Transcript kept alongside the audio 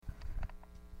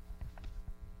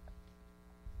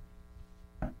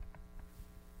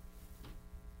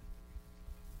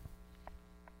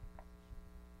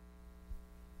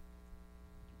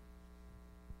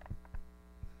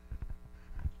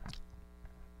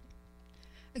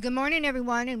Good morning,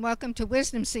 everyone, and welcome to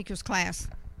Wisdom Seekers class.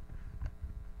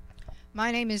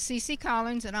 My name is Ceci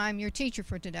Collins, and I'm your teacher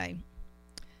for today.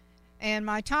 And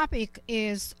my topic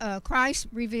is Christ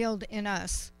revealed in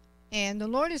us. And the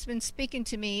Lord has been speaking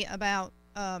to me about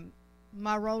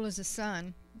my role as a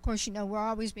son. Of course, you know, we're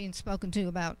always being spoken to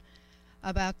about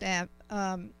that.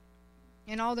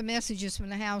 And all the messages from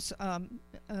the house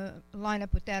line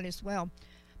up with that as well.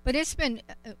 But it's been,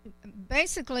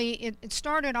 basically, it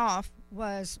started off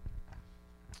was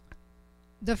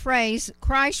the phrase,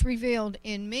 Christ revealed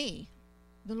in me.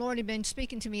 The Lord had been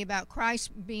speaking to me about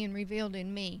Christ being revealed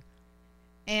in me.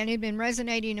 And it had been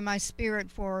resonating in my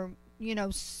spirit for,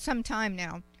 some time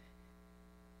now.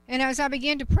 And as I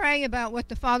began to pray about what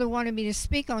the Father wanted me to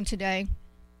speak on today,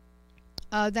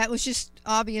 that was just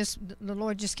obvious. The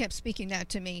Lord just kept speaking that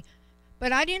to me.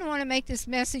 But I didn't want to make this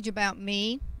message about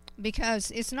me,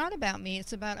 because it's not about me,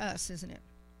 it's about us, isn't it?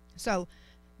 So,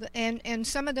 and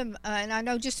some of them, and I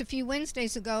know just a few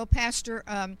Wednesdays ago, Pastor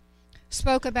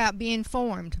spoke about being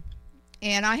formed.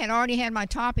 And I had already had my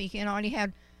topic and already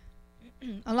had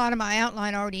a lot of my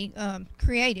outline already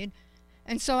created.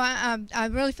 And so I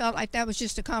really felt like that was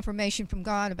just a confirmation from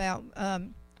God about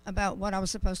what I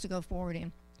was supposed to go forward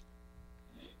in.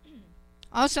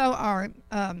 Also, our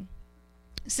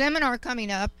seminar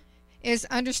coming up is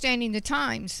understanding the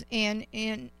times, and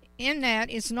in that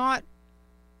it's not,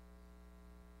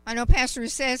 I know Pastor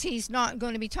says he's not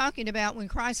going to be talking about when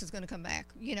Christ is going to come back,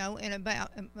 and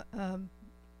about of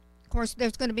course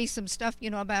there's going to be some stuff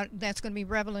about that's going to be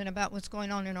relevant about what's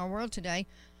going on in our world today,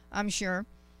 I'm sure.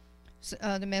 So,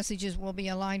 the messages will be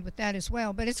aligned with that as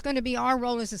well, but it's going to be our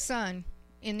role as a son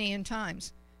in the end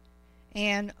times,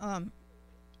 and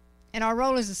our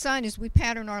role as a son is we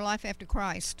pattern our life after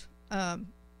Christ.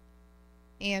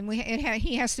 And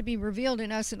he has to be revealed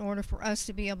in us in order for us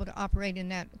to be able to operate in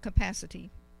that capacity.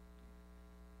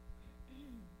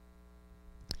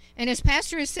 And as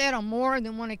Pastor has said on more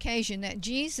than one occasion, that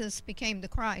Jesus became the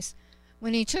Christ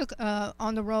when he took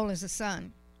on the role as a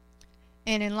son.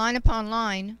 And in line upon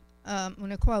line, I'm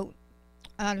going to quote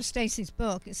out of Stacy's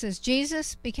book, it says,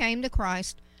 Jesus became the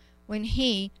Christ when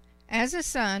he, as a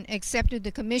son, accepted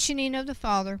the commissioning of the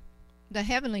Father, the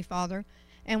Heavenly Father,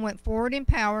 and went forward in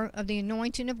power of the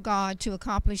anointing of God to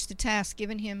accomplish the task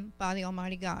given him by the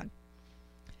Almighty God.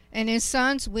 And as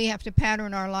sons, we have to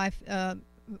pattern our life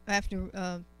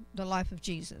after the life of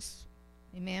Jesus.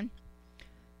 Amen.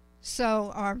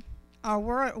 So our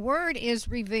word is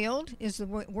revealed, is the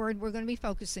word we're going to be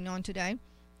focusing on today.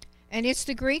 And it's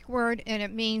the Greek word, and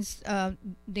it means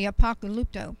the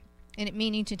apocalypto, and it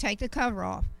meaning to take the cover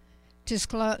off, to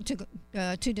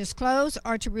disclose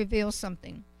or to reveal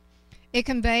something. It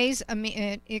conveys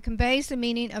the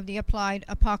meaning of the applied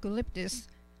apocalyptis,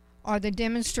 or the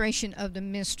demonstration of the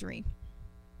mystery.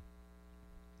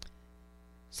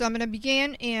 So I'm going to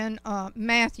begin in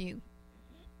Matthew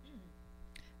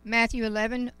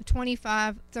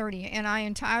 11:25-30, and I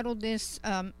entitled this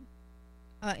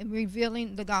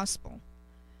Revealing the Gospel.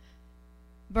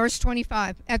 Verse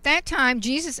 25. At that time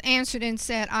Jesus answered and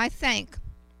said, I thank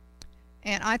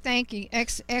you,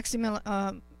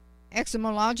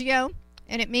 eximologio,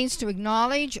 and it means to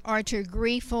acknowledge or to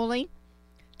agree fully,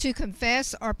 to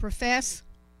confess or profess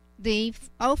thee,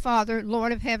 O Father,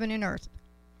 Lord of heaven and earth,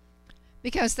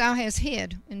 because thou hast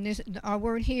hid, and our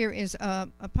word here is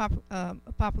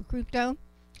apokrypto,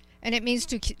 and it means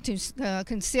to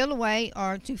conceal away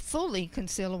or to fully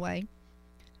conceal away,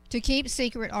 to keep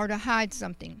secret or to hide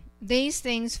something, these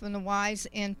things from the wise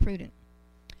and prudent,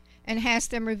 and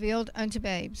hast them revealed unto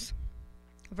babes.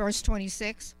 Verse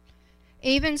 26.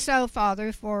 Even so,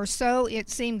 Father, for so it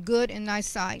seemed good in thy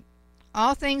sight.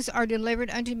 All things are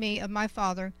delivered unto me of my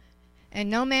Father, and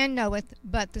no man knoweth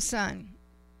but the Son.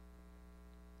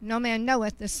 No man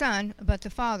knoweth the Son but the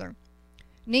Father.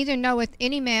 Neither knoweth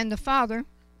any man the Father,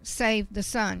 save the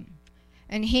Son,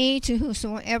 and he to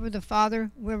whosoever the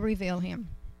Father will reveal him.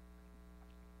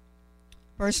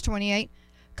 Verse 28.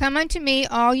 Come unto me,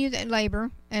 all you that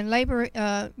labor, and labor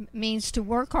means to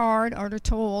work hard or to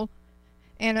toil,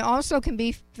 and it also can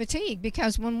be fatigue,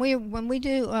 because when we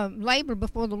do labor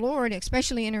before the Lord,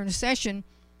 especially in intercession,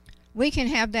 we can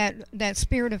have that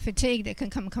spirit of fatigue that can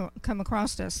come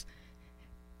across us.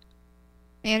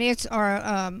 And it's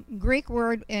our Greek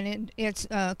word, and it's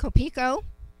kopiko,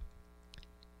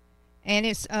 and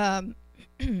it's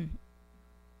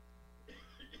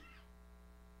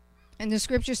and the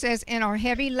scripture says, and are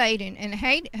heavy laden. And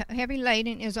heavy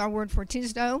laden is our word for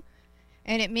tisdo,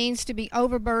 and it means to be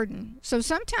overburdened. So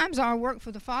sometimes our work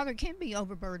for the Father can be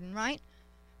overburdened, right?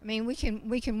 I mean, we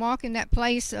can walk in that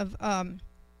place of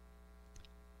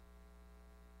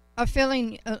of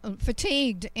feeling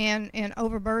fatigued and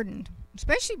overburdened,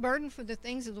 especially burdened for the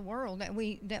things of the world that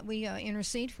we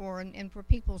intercede for, and for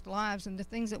people's lives and the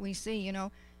things that we see.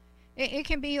 It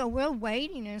can be a real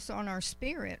weightiness on our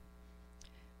spirit.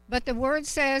 But the word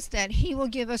says that he will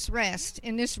give us rest,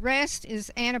 and this rest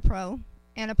is anapo,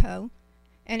 and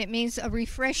it means a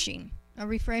refreshing.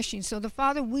 So the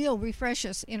Father will refresh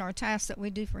us in our tasks that we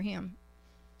do for him.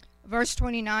 Verse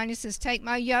 29, it says, take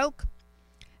my yoke.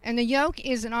 And the yoke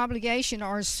is an obligation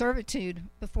or a servitude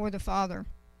before the Father.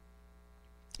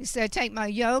 He said, take my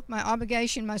yoke, my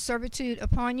obligation, my servitude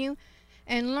upon you,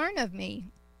 and learn of me.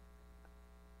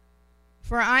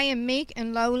 For I am meek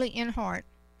and lowly in heart,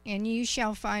 and you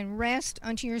shall find rest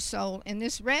unto your soul. And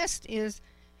this rest is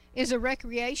a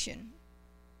recreation.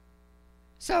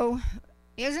 So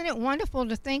isn't it wonderful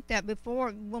to think that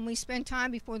when we spend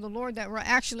time before the Lord, that we're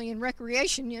actually in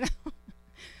recreation,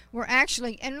 We're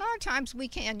actually, and a lot of times we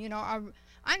can,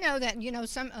 I know that,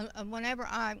 whenever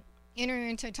I enter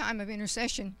into a time of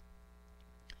intercession,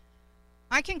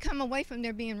 I can come away from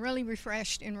there being really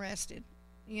refreshed and rested,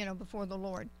 before the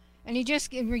Lord. And he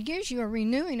gives you a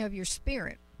renewing of your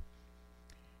spirit.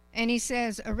 And he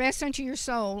says, a rest unto your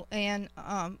soul. And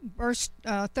verse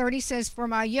 30 says, for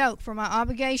my yoke, for my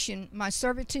obligation, my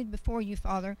servitude before you,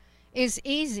 Father, is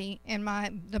easy, and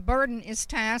the burden is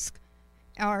task,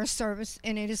 our service,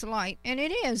 and it is light. And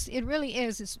it really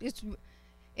is.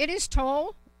 It is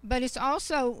toll, but it's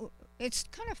also, it's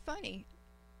kind of funny.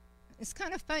 It's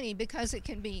kind of funny because it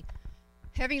can be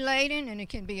heavy laden and it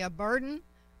can be a burden,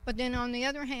 but then on the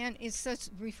other hand, it's such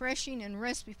refreshing and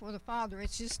rest before the Father.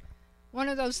 It's just one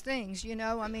of those things, you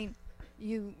kind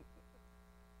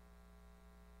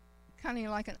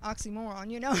of like an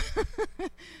oxymoron,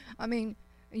 I mean,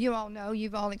 you all know,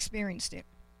 you've all experienced it.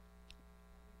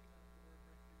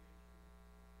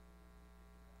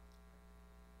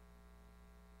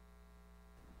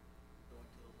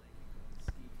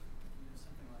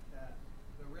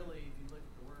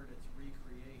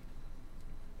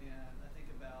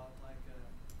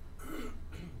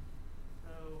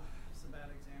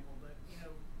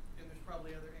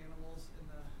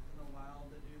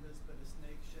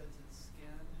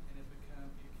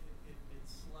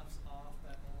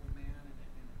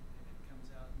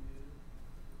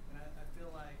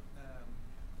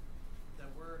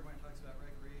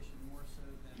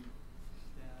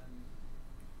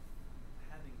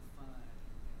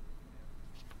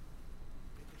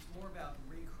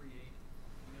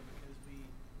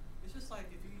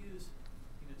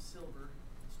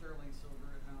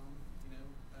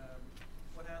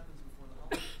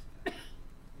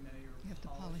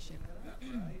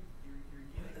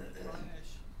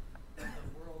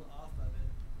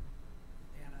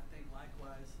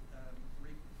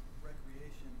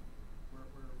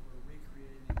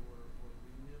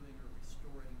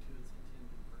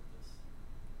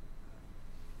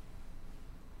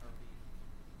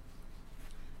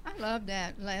 I love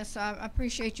that, Les. I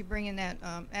appreciate you bringing that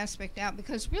aspect out,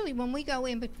 because really when we go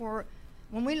in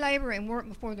when we labor and work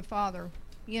before the Father,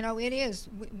 we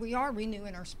are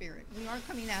renewing our spirit. We are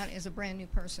coming out as a brand new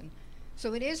person.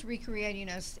 So it is recreating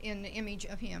us in the image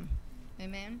of him.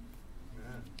 Amen?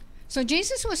 Amen. So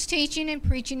Jesus was teaching and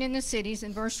preaching in the cities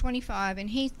in verse 25, and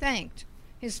he thanked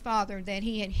his Father that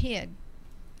he had hid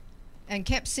and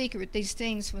kept secret these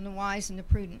things from the wise and the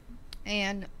prudent,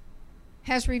 and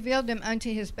has revealed them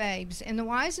unto his babes. And the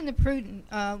wise and the prudent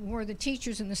were the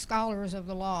teachers and the scholars of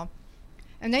the law.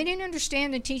 And they didn't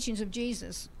understand the teachings of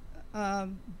Jesus.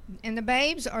 And the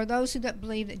babes are those who that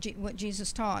believe that what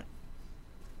Jesus taught.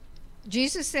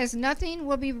 Jesus says nothing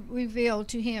will be revealed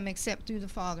to him except through the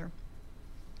Father.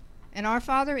 And our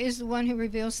Father is the one who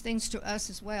reveals things to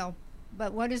us as well.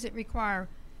 But what does it require?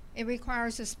 It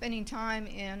requires us spending time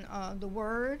in the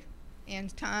Word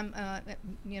and time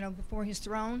before his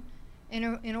throne,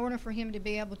 in order for him to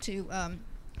be able to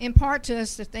impart to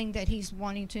us the thing that he's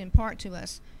wanting to impart to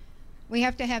us. We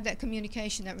have to have that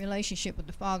communication, that relationship with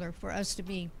the Father, for us to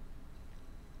be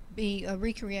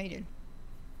recreated,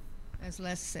 as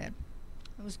Les said.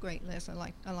 That was great, Les. I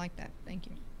like that. Thank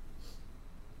you.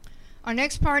 Our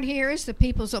next part here is the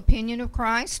people's opinion of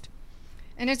Christ,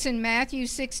 and it's in Matthew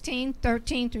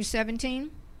 16:13 through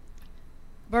 17.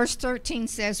 Verse 13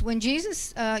 says, when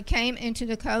Jesus came into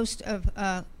the coast of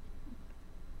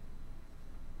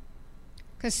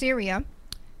Caesarea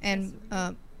and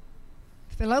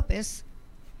Philippus,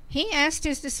 he asked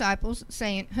his disciples,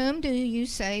 saying, whom do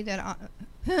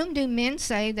men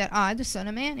say that I, the Son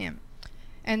of Man, am?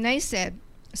 And they said,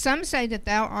 some say that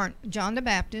thou art John the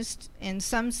Baptist, and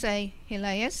some say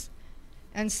Elias,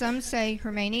 and some say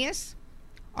Hermanius,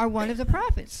 or one of the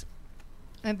prophets.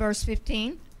 And verse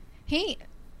 15,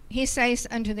 He says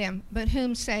unto them, But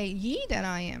whom say ye that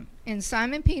I am? And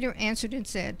Simon Peter answered and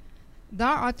said,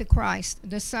 Thou art the Christ,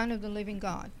 the Son of the living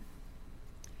God.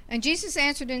 And Jesus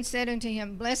answered and said unto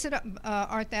him, Blessed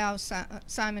art thou,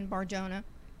 Simon Bar-Jonah,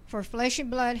 for flesh and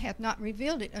blood hath not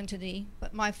revealed it unto thee,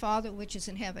 but my Father which is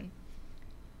in heaven.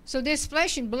 So this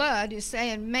flesh and blood is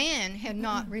saying man had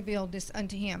not revealed this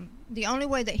unto him. The only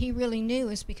way that he really knew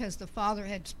is because the Father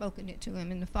had spoken it to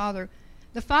him, and the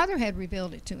Father had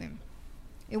revealed it to him.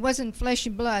 It wasn't flesh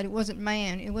and blood, it wasn't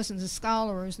man, it wasn't the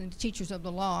scholars and the teachers of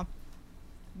the law,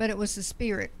 but it was the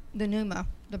Spirit, the pneuma,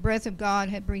 the breath of God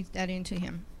had breathed that into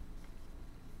him.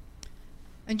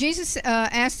 And Jesus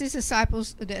asked his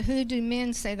disciples, Who do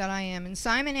men say that I am? And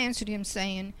Simon answered him,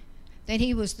 saying that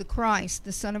he was the Christ,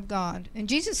 the Son of God. And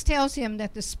Jesus tells him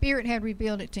that the Spirit had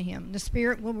revealed it to him. The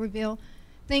Spirit will reveal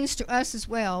things to us as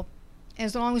well,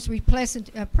 as long as we press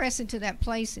into that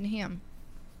place in him.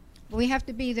 But we have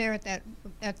to be there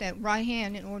at that right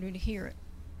hand in order to hear it.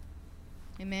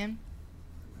 Amen.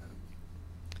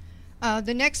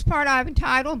 The next part I've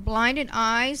entitled Blinded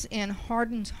Eyes and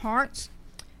Hardened Hearts.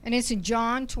 And it's in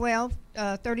John 12,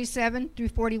 37 through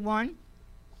 41.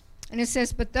 And it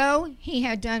says, But though he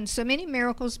had done so many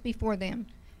miracles before them,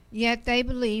 yet they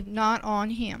believed not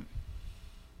on him,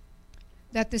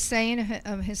 that the saying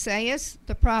of Esaias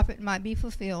the prophet might be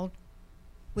fulfilled,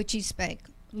 which he spake,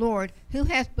 Lord, who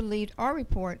hath believed our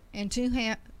report, and to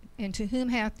whom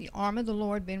hath the arm of the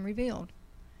Lord been revealed?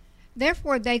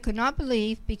 Therefore they could not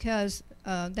believe, because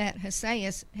that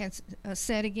Esaias had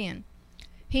said again,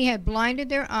 He had blinded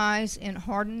their eyes and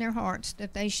hardened their hearts,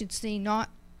 that they should see not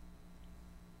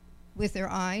with their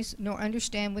eyes, nor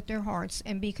understand with their hearts,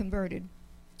 and be converted,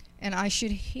 and I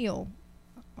should heal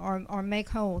or make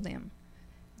whole them.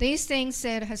 These things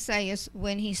said Esaias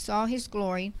when he saw his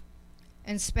glory,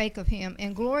 and spake of him.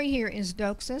 And glory here is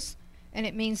doxas, and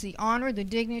it means the honor, the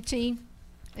dignity,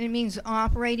 and it means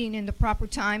operating in the proper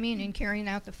timing and carrying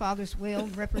out the Father's will,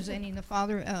 representing the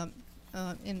Father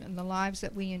in the lives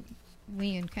that we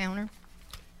encounter.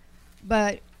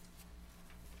 But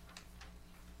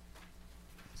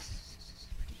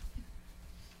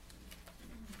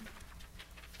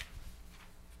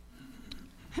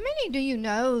how many do you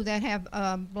know that have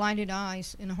blinded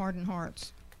eyes and hardened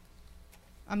hearts?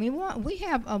 I mean, we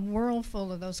have a world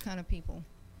full of those kind of people.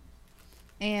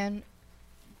 And,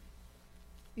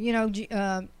 you know,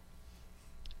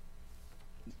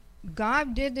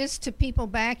 God did this to people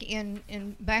back in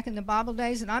the Bible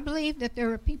days, and I believe that there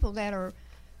are people that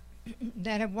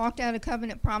have walked out of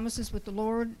covenant promises with the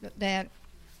Lord that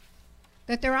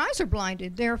their eyes are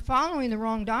blinded. They're following the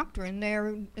wrong doctrine.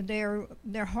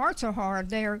 Their hearts are hard.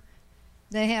 They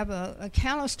have a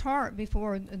calloused heart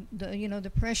before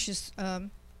the precious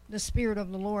the Spirit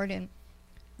of the Lord, and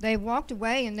they've walked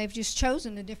away and they've just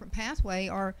chosen a different pathway,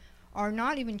 or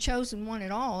not even chosen one at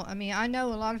all. I mean, I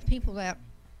know a lot of people that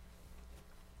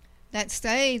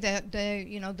say that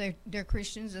they're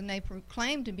Christians, and they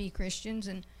proclaim to be Christians,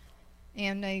 and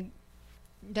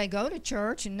they go to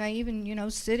church, and they even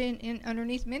sit in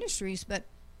underneath ministries, but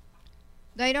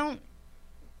they don't.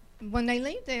 When they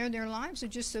leave there, their lives are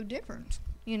just so different.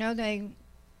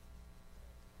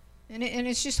 And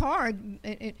it's just hard.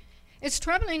 It's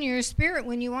troubling your spirit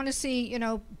when you want to see,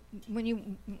 when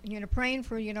you're praying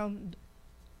for,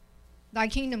 thy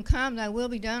kingdom come, thy will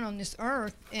be done on this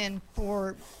earth, and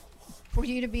for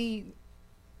you to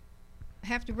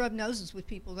have to rub noses with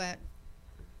people that,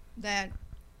 and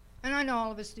I know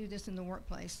all of us do this in the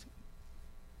workplace.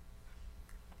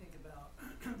 Think about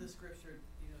the scripture,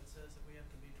 it says that we have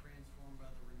to be transformed by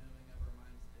the renewing of our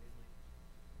minds daily.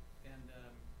 And,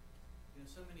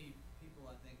 so many people,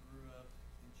 I think, grew up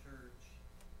in church,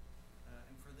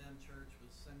 and for them, church was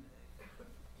Sunday.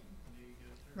 You go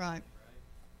to church, right?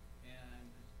 And,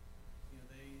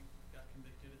 they got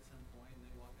convicted at some point, and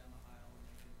they walked down the aisle, and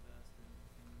they confessed,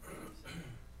 and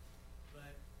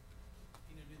but,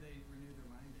 do they renew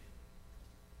their mind daily?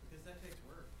 Because that takes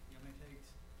work. It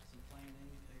takes some planning.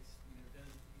 It takes,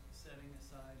 setting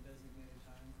aside designated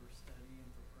time for study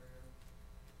and for prayer.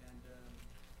 And,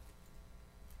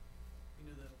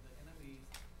 the enemy,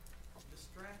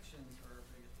 distractions are our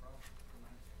biggest problem, in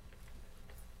my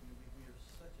opinion. We are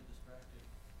such a distracted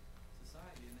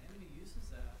society, and the enemy uses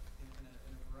that in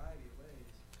a variety of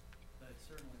ways, but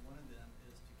certainly one of them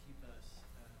is to keep us,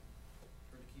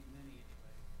 or to keep many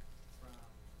anyway, from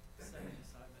setting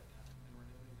aside that time and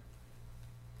renewing their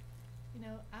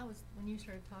mind. When you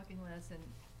started talking, Les, and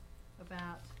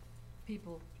about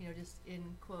people, just in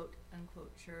quote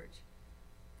unquote church,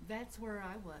 that's where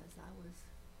I was. I was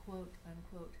quote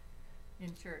unquote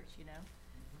in church, Mm-hmm.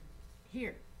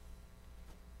 Here.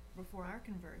 before our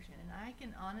conversion. And I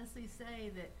can honestly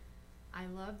say that I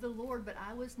love the Lord, but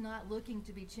I was not looking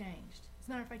to be changed. As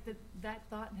a matter of fact, that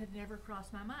thought had never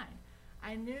crossed my mind.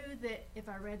 I knew that if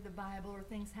I read the Bible or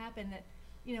things happened that,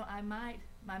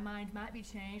 my mind might be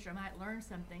changed or I might learn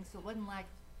something. So it wasn't like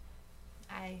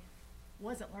I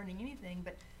wasn't learning anything,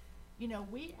 but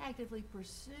we actively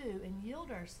pursue and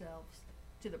yield ourselves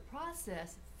to the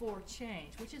process for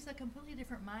change, which is a completely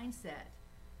different mindset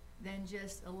than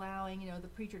just allowing, the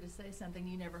preacher to say something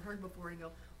you never heard before and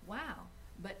go, wow.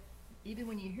 But even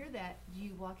when you hear that, do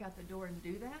you walk out the door and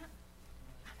do that?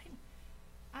 I mean,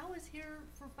 I was here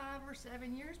for 5 or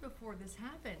 7 years before this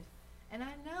happened, and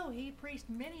I know he preached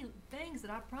many things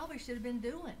that I probably should have been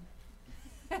doing.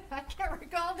 I can't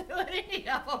recall doing any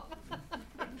of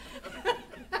them.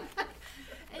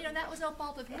 And that was no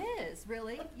fault of his,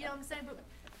 really. You know what I'm saying? But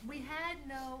we had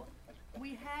no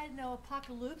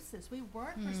apocalypsis. We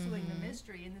weren't pursuing the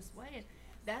mystery in this way, and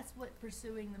that's what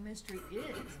pursuing the mystery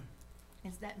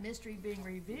is that mystery being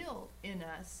revealed in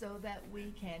us so that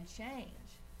we can change.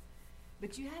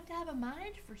 But you have to have a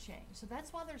mind for change. So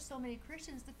that's why there's so many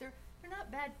Christians that they're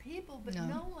not bad people, but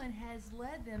no one has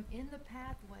led them in the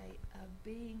pathway of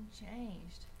being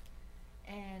changed.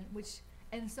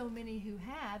 And so many who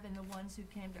have, and the ones who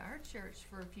came to our church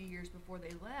for a few years before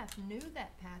they left, knew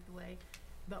that pathway,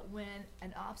 but when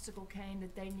an obstacle came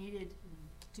that they needed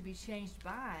to be changed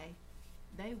by,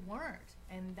 they weren't.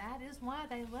 And that is why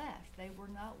they left. They were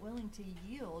not willing to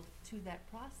yield to that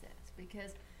process,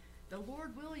 because the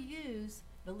Lord will use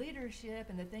the leadership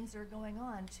and the things that are going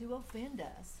on to offend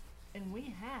us, and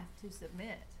we have to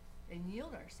submit and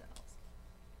yield ourselves.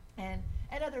 And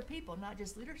other people, not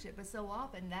just leadership, but so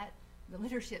often that the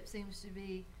leadership seems to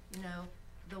be,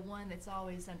 the one that's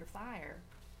always under fire.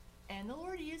 And the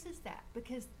Lord uses that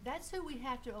because that's who we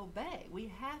have to obey. We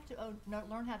have to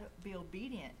learn how to be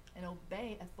obedient and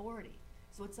obey authority.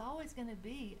 So it's always going to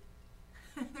be,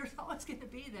 there's always going to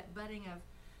be that butting of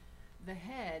the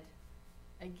head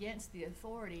against the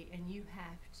authority, and you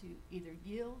have to either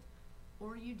yield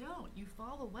or you don't. You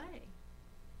fall away.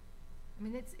 I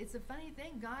mean, it's a funny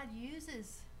thing. God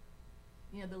uses,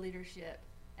 the leadership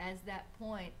as that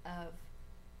point of,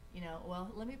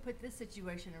 well, let me put this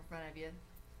situation in front of you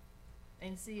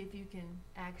and see if you can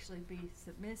actually be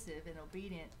submissive and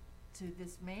obedient to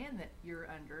this man that you're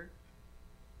under,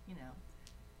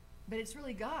 But it's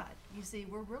really God. You see,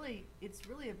 it's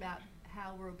really about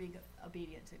how we're being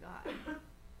obedient to God.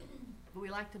 But we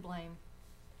like to blame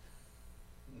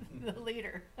the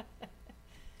leader.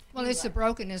 Well, it's the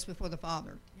brokenness before the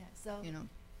Father. Yeah, so,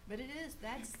 but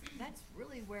that's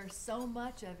really where so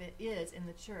much of it is in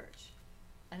the church.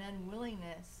 An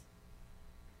unwillingness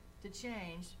to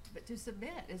change, but to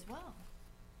submit as well.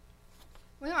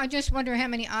 Well, I just wonder how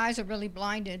many eyes are really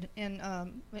blinded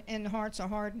and hearts are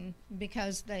hardened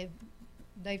because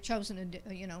they've chosen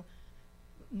to,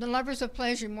 the lovers of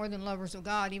pleasure more than lovers of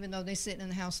God, even though they sit in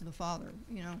the house of the Father.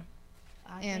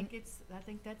 I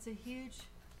think that's a huge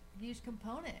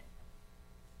component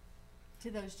to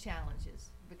those challenges,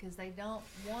 because they don't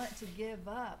want to give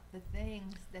up the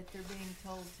things that they're being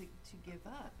told to give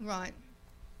up. Right.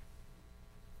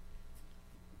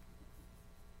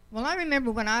 Well, I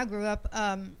remember when I grew up,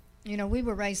 we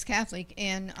were raised Catholic,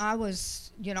 and I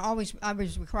was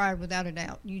required without a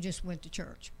doubt. You just went to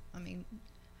church. I mean,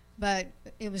 but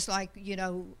it was like,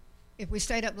 if we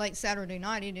stayed up late Saturday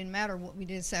night, it didn't matter what we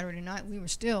did Saturday night. We were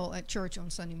still at church on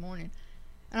Sunday morning.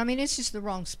 And I mean, it's just the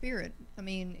wrong spirit. I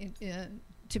mean,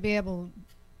 to be able,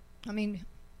 and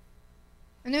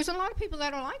there's a lot of people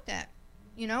that are like that,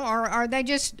 or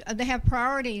they have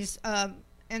priorities,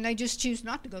 and they just choose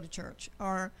not to go to church,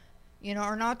 or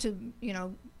not to,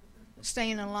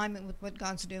 stay in alignment with what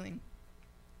God's doing.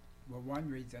 Well, one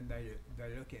reason they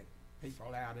look at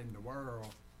people out in the world,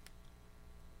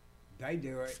 they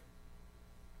do it,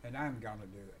 and I'm going to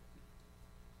do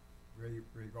it,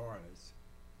 regardless.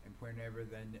 And whenever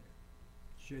they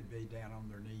should be down on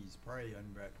their knees praying,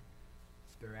 but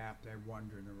they're out there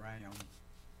wandering around.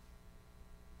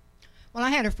 Well,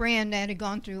 I had a friend that had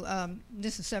gone through,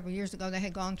 this is several years ago, they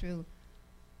had gone through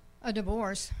a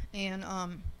divorce, and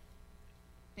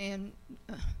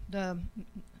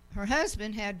her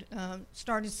husband had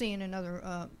started seeing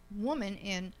another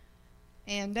woman,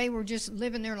 and they were just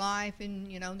living their life, and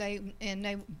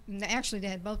they actually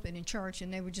had both been in church,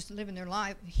 and they were just living their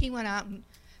life. He went out and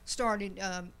started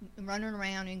running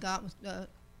around and got with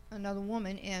another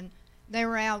woman, and they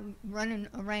were out running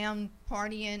around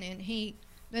partying, and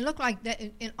they looked like that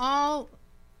in all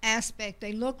aspect.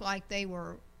 They looked like they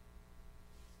were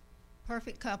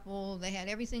perfect couple. They had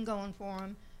everything going for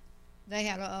them, They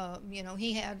had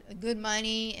he had good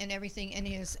money and everything, and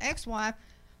his ex-wife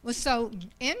was so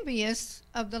envious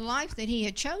of the life that he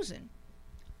had chosen.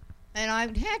 And I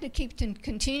had to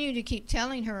continue to keep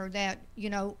telling her that,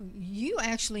 you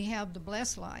actually have the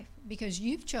blessed life because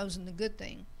you've chosen the good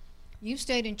thing. You've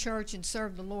stayed in church and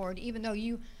served the Lord, even though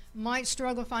you might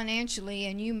struggle financially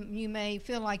and you may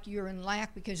feel like you're in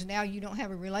lack because now you don't have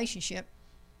a relationship.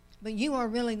 But you are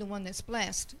really the one that's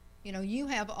blessed. You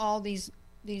have all these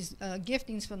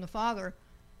giftings from the Father,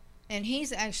 and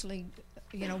he's actually,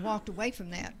 walked away from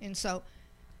that. And so,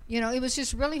 it was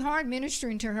just really hard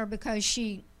ministering to her because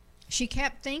she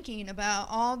kept thinking about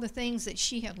all the things that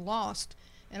she had lost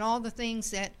and all the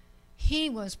things that he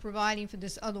was providing for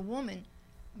this other woman.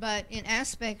 But in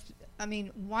aspect,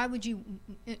 why would you,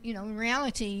 in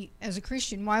reality, as a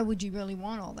Christian, why would you really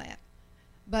want all that?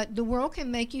 But the world can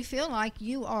make you feel like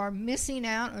you are missing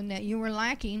out and that you are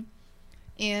lacking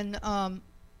in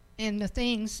the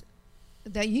things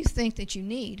that you think that you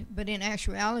need. But in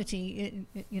actuality,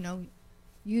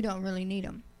 you don't really need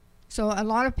them. So a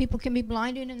lot of people can be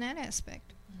blinded in that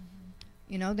aspect.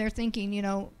 Mm-hmm. They're thinking,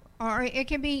 or they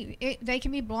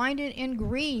can be blinded in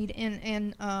greed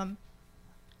and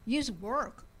use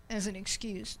work as an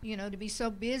excuse, to be so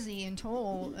busy and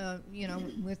toil,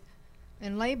 with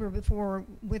and labor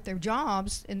with their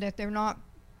jobs, and that they're not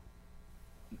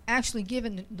actually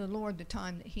giving the Lord the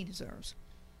time that he deserves.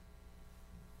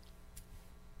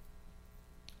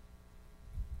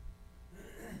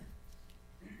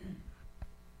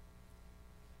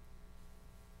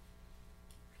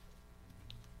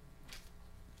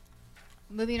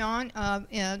 Moving on,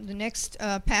 the next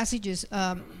passage is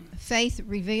faith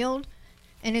revealed,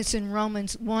 and it's in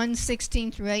Romans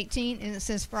 1:16 through 18, and it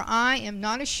says, "For I am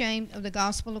not ashamed of the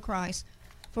gospel of Christ,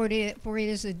 for it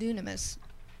is the dunamis,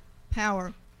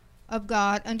 power of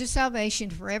God unto salvation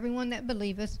for everyone that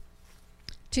believeth,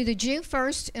 to the Jew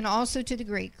first, and also to the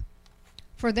Greek.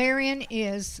 For therein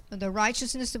is the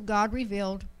righteousness of God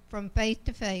revealed from faith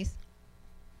to faith,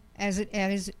 as it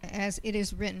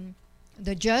is written,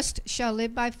 the just shall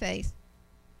live by faith."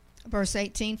 Verse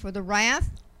 18, "For the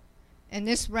wrath," and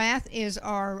this wrath is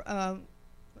our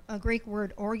a Greek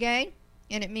word orge,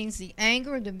 and it means the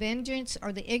anger, the vengeance,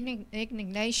 or the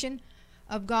indignation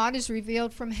of God is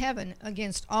revealed from heaven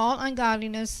against all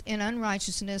ungodliness and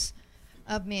unrighteousness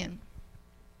of men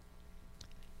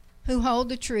who hold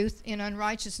the truth in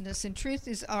unrighteousness. And truth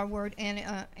is our word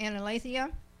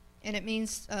anathema, and it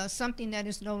means something that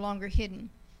is no longer hidden.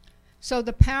 So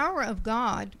the power of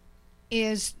God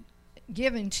is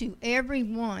given to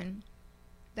everyone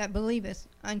that believeth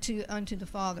unto the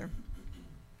Father.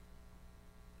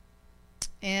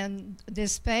 And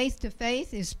this faith to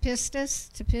faith is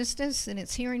pistis to pistis, and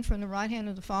it's hearing from the right hand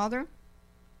of the Father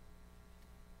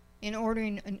in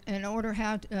order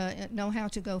how to know how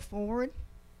to go forward.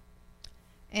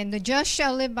 And the just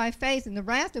shall live by faith, and the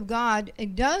wrath of God,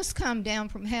 it does come down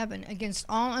from heaven against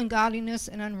all ungodliness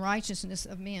and unrighteousness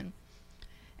of men.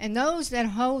 And those that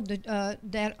hold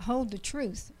the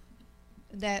truth,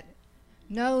 that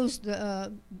knows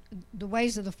the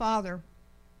ways of the Father,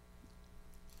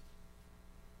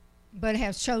 but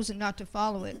have chosen not to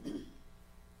follow it,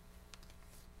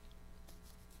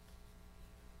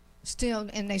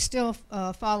 they still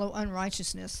follow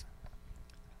unrighteousness.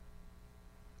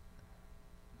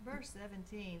 Verse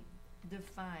 17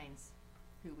 defines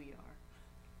who we are.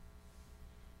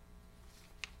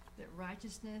 That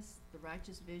righteousness, the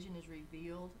righteous vision is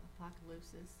revealed,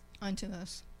 Apocalypse, Unto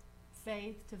us.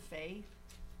 Faith to faith.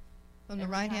 From the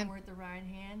right hand. We're at the right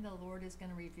hand, the Lord is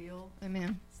going to reveal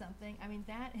Amen. something.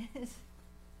 That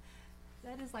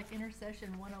is like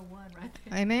intercession 101 right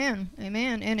there. Amen.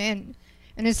 Amen. And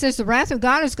it says the wrath of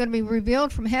God is going to be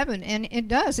revealed from heaven, and it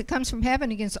does. It comes from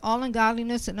heaven against all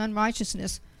ungodliness and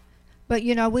unrighteousness. But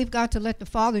we've got to let the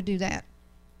Father do that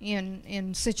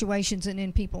in situations and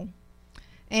in people.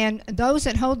 And those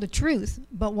that hold the truth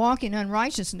but walk in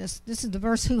unrighteousness, this is the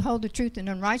verse, who hold the truth in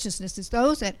unrighteousness, is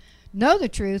those that know the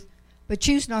truth but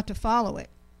choose not to follow it,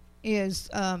 is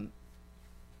a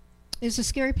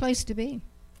scary place to be.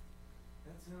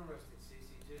 That's interesting,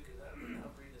 Ceci, too, because I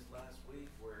read this last week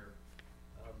where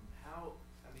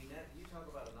you talk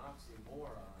about an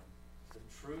oxymoron. The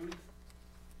truth,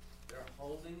 they're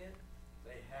holding it,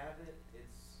 they have it,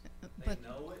 they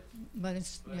know it, but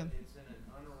it's in an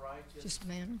unrighteous just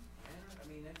manner.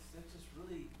 That's just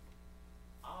really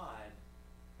odd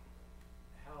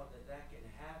how that can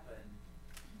happen.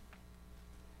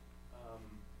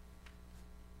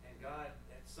 And God,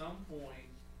 at some point,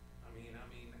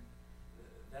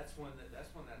 that's when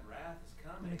that wrath is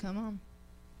coming. Come on. And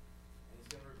it's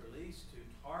going to be released to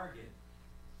target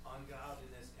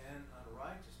ungodliness and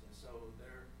So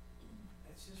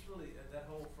it's just really, that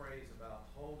whole phrase about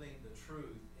holding the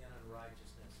truth in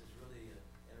unrighteousness is really an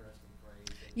interesting phrase.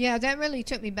 And Yeah, that really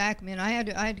took me back a minute. I had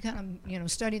to kind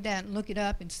of, study that and look it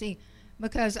up and see.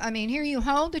 Because, I mean, here you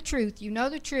hold the truth, you know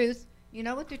the truth, you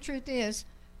know what the truth is,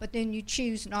 but then you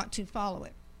choose not to follow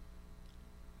it.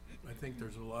 I think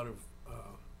there's a lot of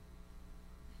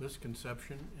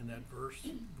misconception in that verse.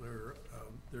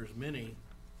 There's many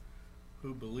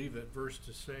who believe that verse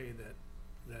to say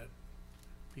that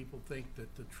people think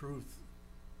that the truth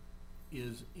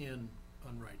is in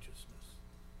unrighteousness,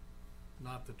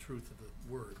 not the truth of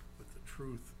the word, but the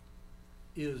truth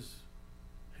is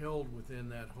held within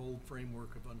that whole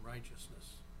framework of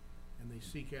unrighteousness, and they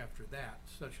seek after that,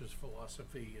 such as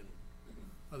philosophy and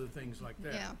other things like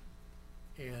that. Yeah.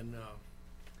 And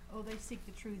Oh, they seek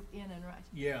the truth in and right.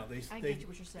 yeah, I they get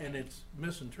what you're saying. and it's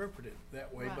misinterpreted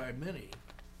that way by Right. many.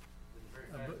 the very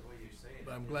fact but- of the way you say it.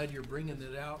 But I'm glad you're bringing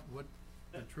it out, what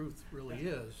the truth really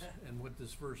is, and what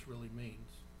this verse really means.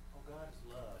 Oh, God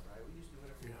is love, right? We just do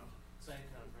whatever we Yeah. want. Same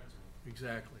kind of principle.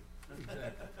 Exactly,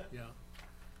 yeah.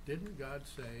 Didn't God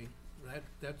say,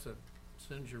 that's a,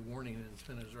 sends your warning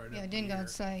antennas right up Yeah, in didn't the air. God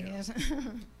say, Yeah. yes.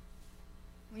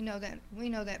 We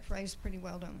know that phrase pretty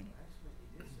well, don't we? Actually,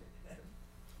 he did say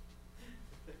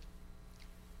that.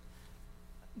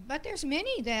 But there's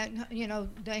many that,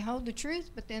 they hold the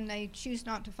truth, but then they choose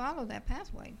not to follow that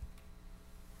pathway.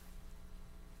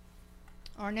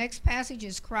 Our next passage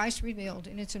is Christ revealed,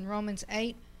 and it's in Romans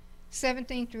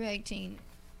 8:17 through 18.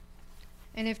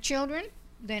 And if children,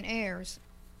 then heirs,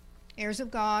 heirs of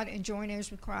God and joint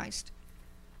heirs with Christ.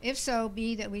 If so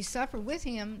be that we suffer with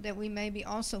him, that we may be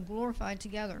also glorified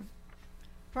together.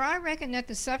 For I reckon that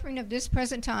the suffering of this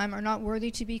present time are not worthy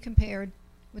to be compared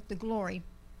with the glory,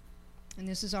 and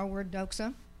this is our word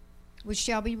doxa, which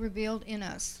shall be revealed in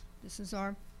us. This is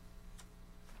our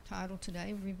title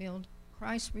today,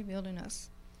 Christ revealed in us.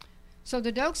 So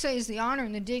the doxa is the honor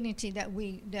and the dignity that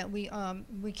we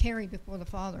carry before the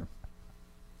Father.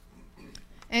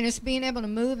 And it's being able to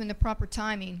move in the proper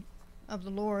timing of the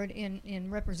Lord in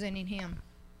representing him.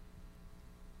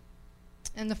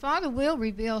 And the Father will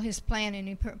reveal his plan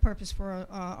and purpose for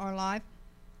our life,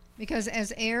 because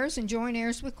as heirs and joint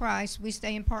heirs with Christ, we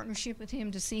stay in partnership with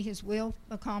him to see his will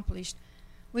accomplished.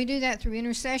 We do that through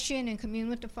intercession and commune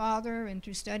with the Father, and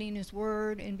through studying his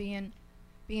word and being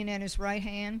at his right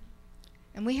hand.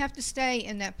 And we have to stay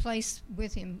in that place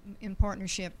with him in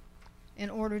partnership in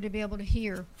order to be able to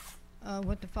hear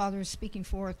what the Father is speaking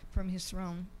forth from his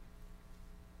throne.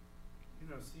 You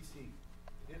know, Ceci,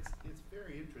 it's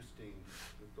very interesting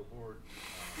that the Lord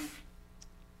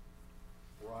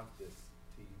brought this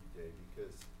to you today,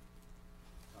 because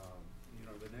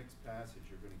the next passage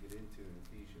you're going to get into in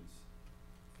Ephesians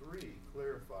 3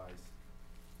 clarifies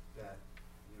that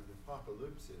the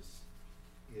apocalypsis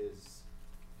is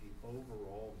the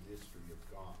overall mystery of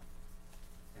God,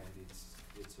 and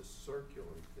it's a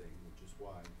circular thing, which is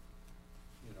why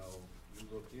you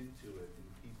look into it, and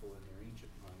people in their ancient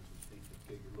minds would think,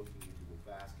 okay, you're looking into a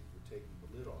basket, you're taking the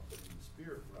lid off. But in the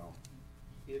spirit realm,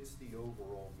 it's the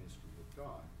overall mystery of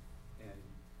God. And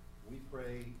we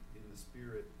pray in the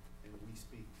spirit, and we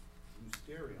speak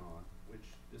mysterion, which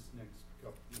this next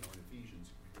couple, in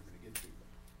Ephesians, we're going to get to,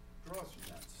 draws from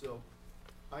that. So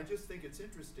I just think it's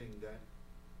interesting that,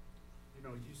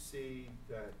 you see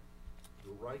that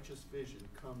the righteous vision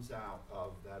comes out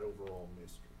of that overall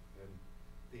mystery. And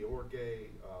the orge,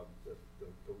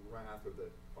 the wrath,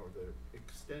 or the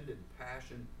extended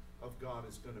passion of God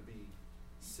is going to be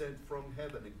sent from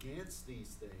heaven against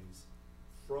these things,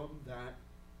 from that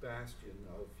bastion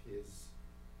of his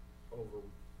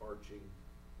overarching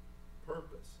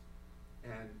purpose.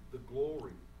 And the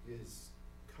glory is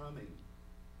coming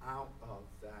out of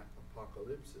that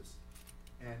apocalypsis.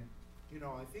 And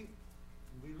I think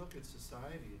we look at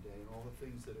society today and all the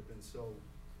things that have been so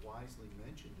wisely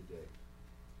mentioned today.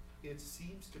 It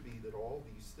seems to be that all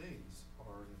these things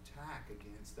are an attack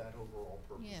against that overall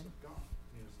purpose of God.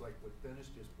 It's like what Dennis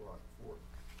just brought forth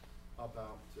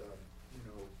about,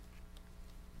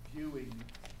 viewing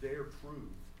their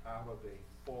truth out of a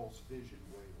false vision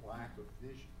or a lack of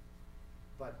vision.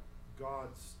 But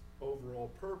God's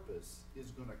overall purpose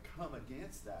is going to come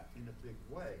against that in a big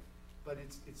way. But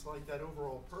it's like that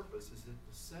overall purpose is at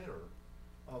the center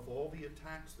of all the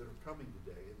attacks that are coming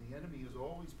today, and the enemy has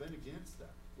always been against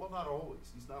that. Well, not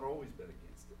always. He's not always been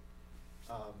against it.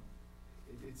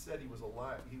 It said he was a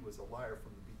liar. He was a liar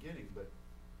from the beginning, but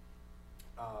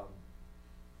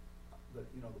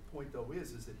the point though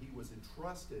is that he was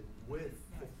entrusted with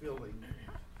fulfilling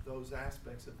those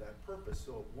aspects of that purpose.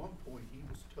 So at one point he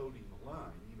was toting the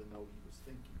line, even though he was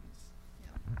thinking these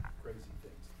crazy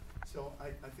things. So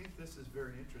I think this is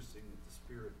very interesting that the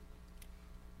Spirit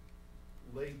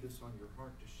laid this on your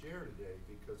heart to share today,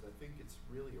 because I think it's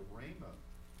really a rhema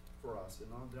for us and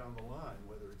on down the line,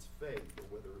 whether it's faith or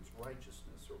whether it's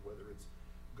righteousness or whether it's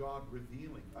God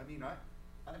revealing. I mean, I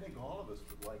think all of us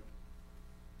would like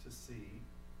to see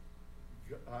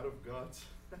out of God's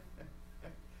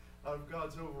out of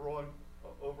God's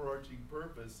overarching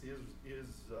purpose,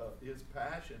 his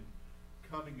passion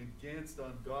coming against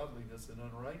ungodliness and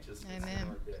unrighteousness Amen. in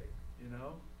our day. You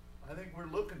know, I think we're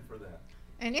looking for that.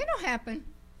 And it'll happen.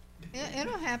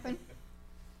 It'll happen.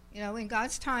 You know, in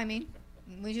God's timing.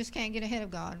 We just can't get ahead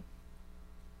of God.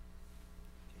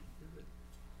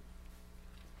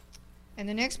 And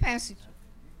the next passage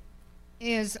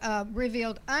is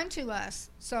revealed unto us.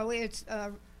 So it's,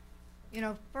 you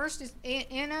know, first it's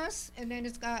in us, and then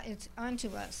it's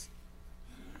unto us.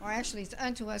 Or actually, it's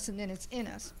unto us, and then it's in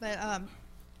us. But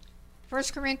 1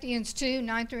 Corinthians 2,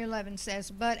 9 through 11 says,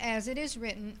 But as it is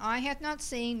written, Eye hath not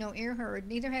seen, no ear heard,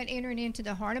 neither hath entered into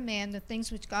the heart of man the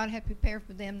things which God hath prepared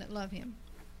for them that love him.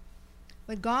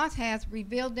 But God hath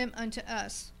revealed them unto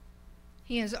us.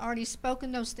 He has already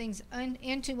spoken those things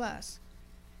into us.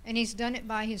 And he's done it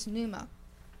by his pneuma,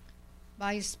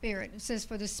 by his Spirit. It says,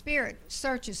 For the Spirit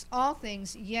searches all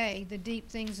things, yea, the deep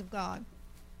things of God.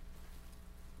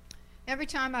 Every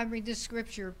time I read this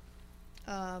scripture,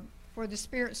 for the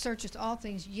Spirit searches all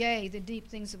things, yea, the deep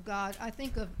things of God, I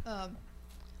think of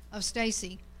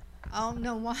Ceci. I don't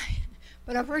know why,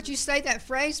 but I've heard you say that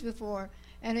phrase before.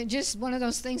 And it just one of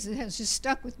those things that has just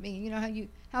stuck with me. You know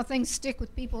how things stick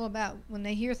with people about when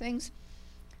they hear things.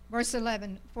 Verse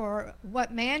 11, For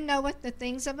what man knoweth the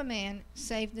things of a man,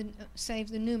 save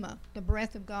the pneuma, the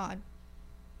breath of God,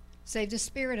 save the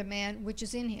spirit of man which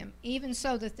is in him. Even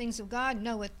so the things of God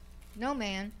knoweth no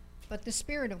man, but the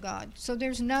Spirit of God. So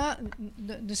there's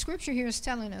the scripture here is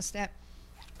telling us that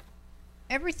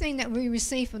everything that we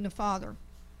receive from the Father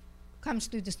comes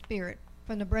through the Spirit,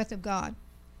 from the breath of God.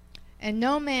 And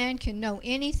no man can know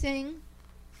anything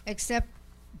except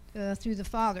through the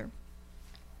Father.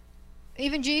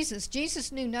 Even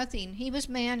Jesus knew nothing. He was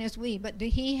man as we, but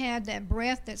he had that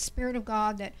breath, that Spirit of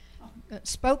God that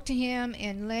spoke to him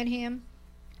and led him.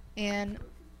 And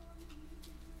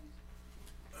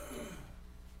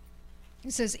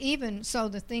it says, even so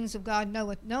the things of God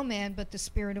knoweth no man but the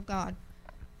Spirit of God.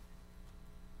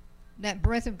 That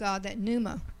breath of God, that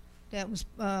pneuma, that was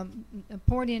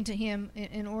poured into him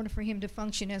in order for him to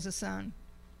function as a son.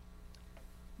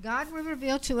 God will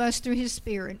reveal to us through his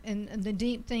Spirit and the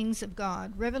deep things of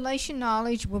God. Revelation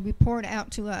knowledge will be poured out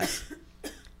to us.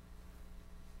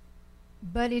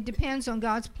 But it depends on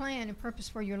God's plan and purpose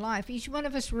for your life. Each one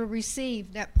of us will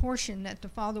receive that portion that the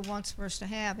Father wants for us to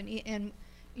have. And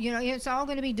you know, it's all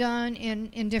going to be done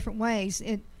in different ways.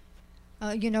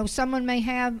 You know, someone may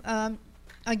have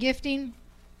a gifting,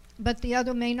 but the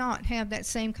other may not have that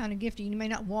same kind of gifting. You may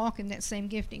not walk in that same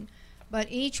gifting. But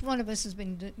each one of us has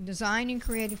been designed and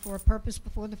created for a purpose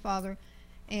before the Father,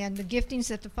 and the giftings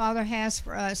that the Father has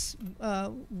for us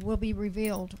will be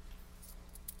revealed.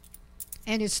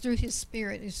 And it's through his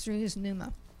Spirit, it's through his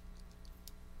pneuma.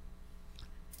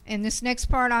 And this next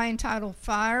part I entitled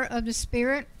Fire of the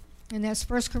Spirit, and that's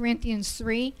 1 Corinthians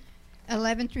 3,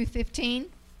 11 through 15.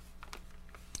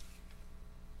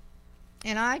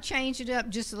 And I changed it up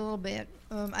just a little bit.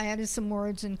 I added some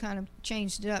words and kind of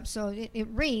changed it up. So it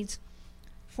reads,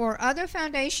 For other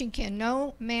foundation can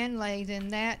no man lay than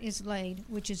that is laid,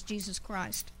 which is Jesus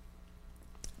Christ.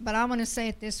 But I want to say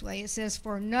it this way. It says,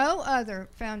 For no other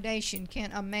foundation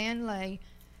can a man lay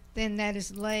than that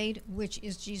is laid, which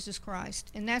is Jesus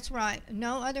Christ. And that's right.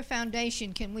 No other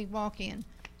foundation can we walk in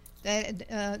that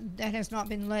has not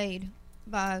been laid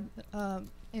by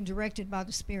and directed by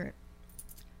the Spirit.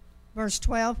 Verse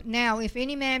 12, Now if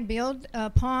any man build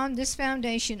upon this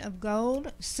foundation of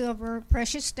gold, silver,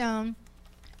 precious stone,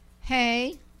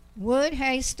 hay, wood,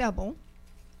 hay, stubble,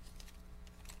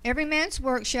 every man's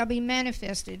work shall be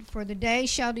manifested, for the day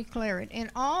shall declare it. And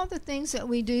all the things that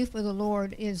we do for the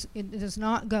Lord, it does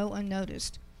not go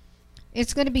unnoticed.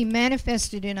 It's going to be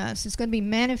manifested in us. It's going to be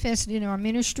manifested in our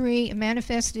ministry,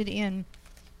 manifested in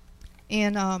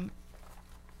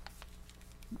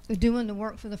doing the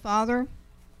work for the Father.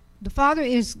 The Father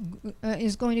is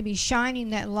going to be shining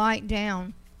that light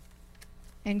down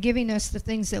and giving us the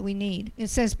things that we need. It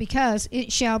says, because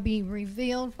it shall be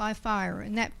revealed by fire.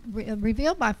 And that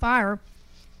revealed by fire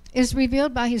is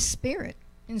revealed by his Spirit.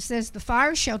 And it says, the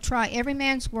fire shall try every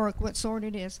man's work, what sort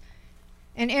it is.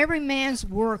 And every man's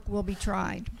work will be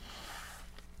tried.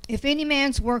 If any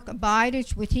man's work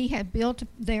abideth which he had built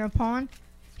thereupon,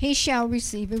 he shall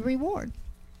receive a reward.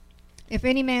 If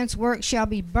any man's work shall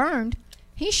be burned,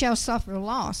 he shall suffer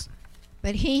loss,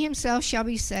 but he himself shall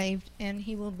be saved, and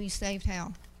he will be saved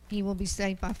how? He will be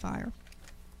saved by fire.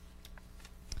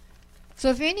 So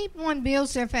if anyone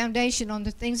builds their foundation on the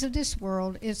things of this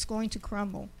world, it's going to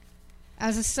crumble.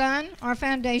 As a sun, our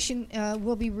foundation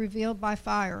will be revealed by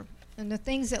fire, and the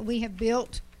things that we have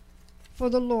built for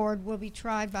the Lord will be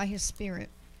tried by his Spirit.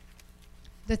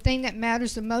 The thing that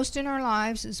matters the most in our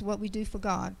lives is what we do for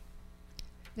God.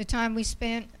 The time we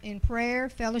spent in prayer,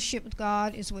 fellowship with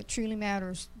God is what truly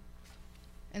matters.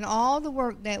 And all the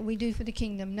work that we do for the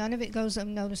kingdom, none of it goes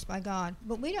unnoticed by God.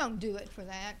 But we don't do it for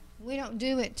that. We don't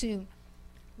do it to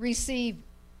receive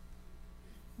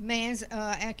man's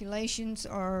accolations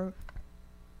or,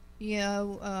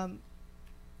 to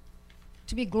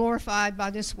be glorified by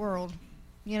this world.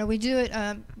 We do it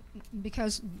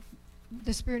because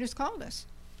the Spirit has called us,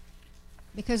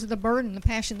 because of the burden, the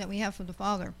passion that we have for the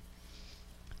Father,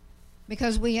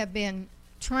 because we have been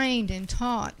trained and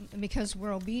taught, because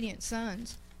we're obedient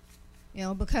sons,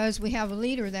 because we have a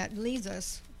leader that leads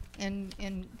us and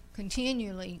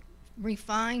continually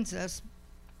refines us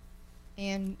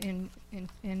and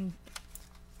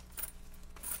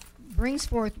brings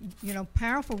forth,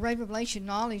 powerful revelation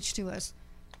knowledge to us.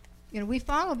 We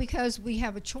follow because we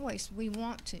have a choice. We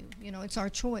want to. It's our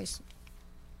choice.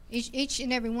 Each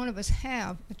and every one of us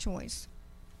have a choice.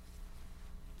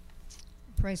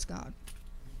 Praise God.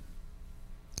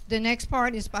 The next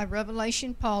part is by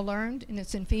revelation Paul learned, and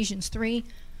it's in Ephesians 3,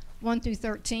 1 through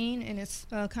 13, and it's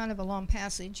kind of a long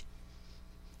passage.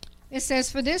 It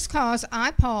says, "For this cause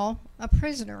I, Paul, a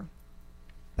prisoner,"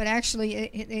 but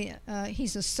actually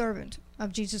he's a servant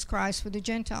of Jesus Christ for the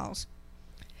Gentiles.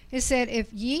 It said,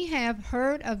 "If ye have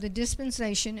heard of the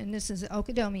dispensation," and this is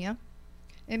Oikodomia,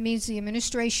 it means the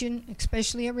administration,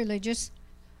 especially a religious,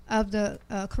 of the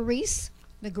charis,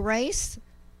 the grace,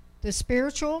 the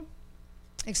spiritual,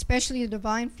 especially the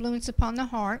divine influence upon the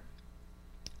heart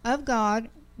of God,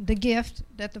 the gift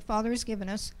that the Father has given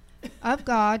us, of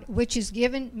God, which is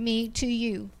given me to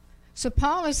you. So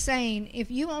Paul is saying, if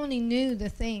you only knew the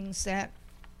things that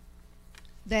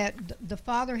the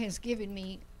Father has given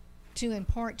me to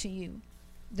impart to you,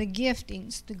 the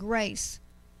giftings, the grace,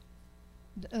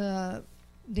 the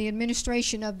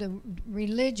administration of the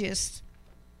religious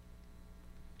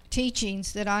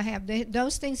teachings that I have,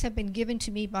 those things have been given to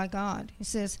me by God. It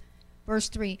says, verse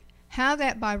 3, "How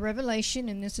that by revelation,"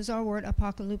 and this is our word,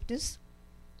 apocalyptus,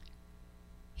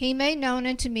 "he made known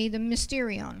unto me the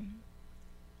mysterion."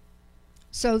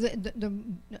 So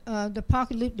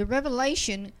the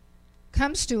revelation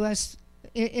comes to us.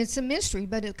 It's a mystery,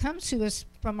 but it comes to us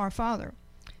from our Father.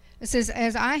 It says,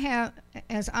 as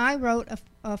I wrote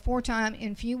aforetime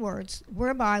in few words,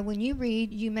 whereby when you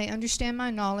read, you may understand my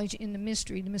knowledge in the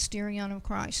mystery, the mysterion of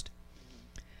Christ,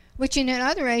 which in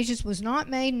other ages was not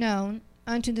made known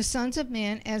unto the sons of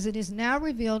men, as it is now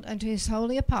revealed unto his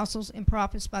holy apostles and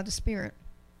prophets by the Spirit.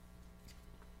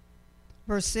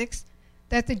 Verse 6,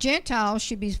 "That the Gentiles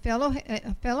should be fellow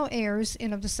heirs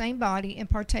and of the same body, and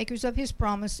partakers of his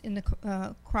promise in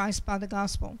the Christ by the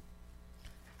gospel,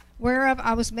 whereof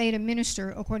I was made a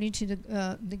minister according to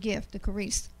the gift, the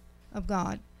charis of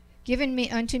God, given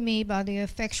unto me by the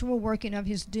effectual working of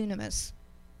his dunamis,"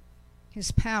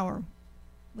 his power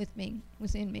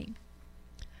within me.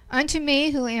 "Unto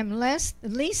me who am less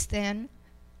than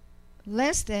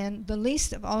the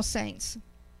least of all saints,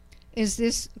 is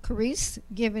this charis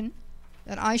given,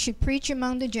 that I should preach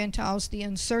among the Gentiles the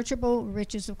unsearchable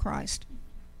riches of Christ."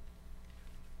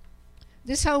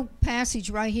 This whole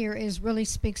passage right here really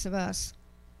speaks of us.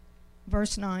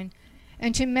 Verse 9,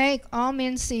 "And to make all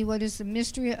men see what is the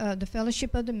mystery of the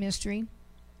fellowship of the mystery,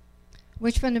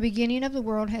 which from the beginning of the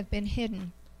world hath been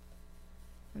hidden."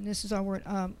 And this is our word,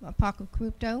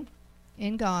 apokrypto,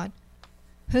 in God,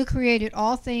 "who created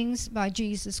all things by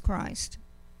Jesus Christ,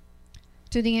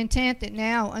 to the intent that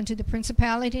now unto the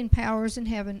principality and powers in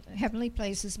heavenly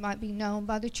places might be known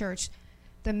by the church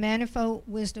the manifold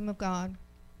wisdom of God,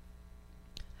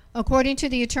 according to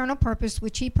the eternal purpose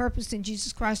which he purposed in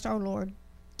Jesus Christ our Lord,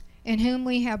 in whom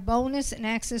we have boldness and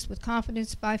access with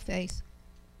confidence by faith,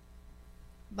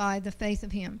 by the faith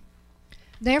of him.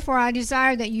 Therefore I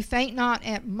desire that you faint not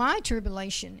at my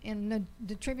tribulation." And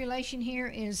the tribulation here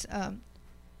is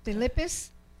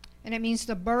Philippus, and it means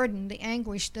the burden, the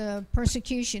anguish, the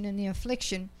persecution, and the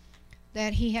affliction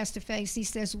that he has to face. He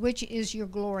says, "Which is your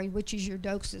glory, which is your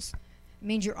doxis?" It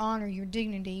means your honor, your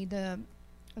dignity, the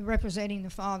representing the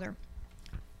Father.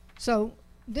 So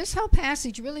this whole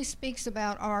passage really speaks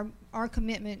about our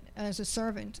commitment as a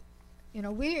servant.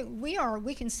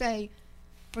 We can say,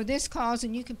 "For this cause,"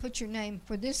 and you can put your name,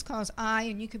 "For this cause I,"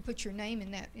 and you can put your name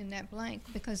in that blank,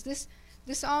 because this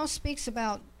this all speaks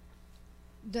about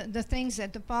the things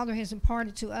that the Father has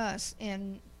imparted to us,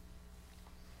 and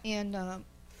the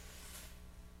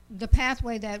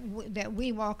pathway that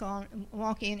we walk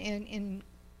in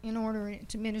order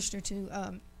to minister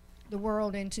to the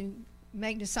world and to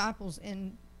make disciples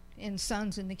and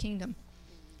sons in the kingdom.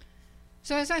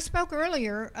 So as I spoke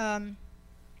earlier,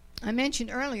 I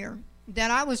mentioned earlier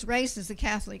that I was raised as a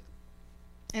Catholic,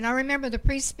 and I remember the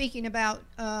priest speaking about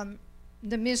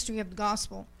the mystery of the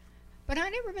gospel, but I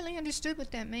never really understood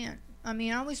what that meant. I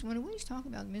mean, I always wondered, what he's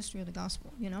talking about, the mystery of the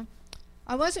gospel, you know?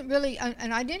 I wasn't really,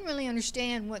 and I didn't really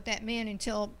understand what that meant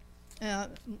until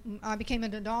I became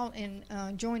an adult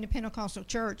and joined the Pentecostal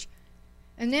church.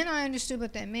 And then I understood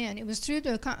what that meant. It was through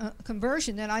the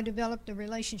conversion that I developed a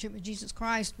relationship with Jesus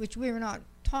Christ, which we were not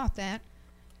taught that,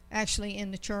 actually,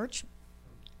 in the church,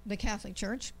 the Catholic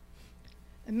Church.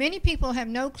 And many people have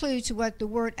no clue to what the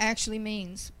word actually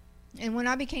means. And when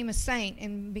I became a saint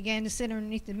and began to sit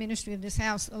underneath the ministry of this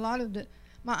house, my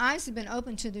eyes have been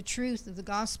opened to the truth of the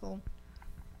gospel.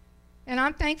 And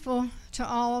I'm thankful to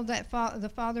all that the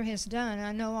Father has done.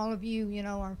 I know all of you,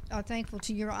 are thankful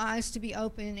to your eyes to be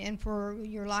open and for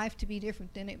your life to be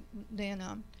different than it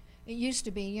used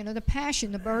to be. The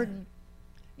passion, the burden.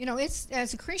 It's,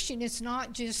 as a Christian, it's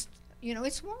not just,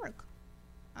 it's work.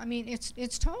 I mean,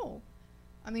 it's toll.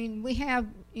 I mean, we have,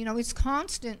 it's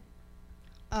constant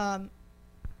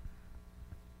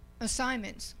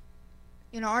assignments.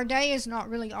 Our day is not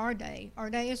really our day. Our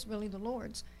day is really the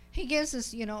Lord's. He gives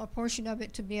us, a portion of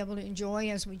it to be able to enjoy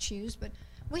as we choose, but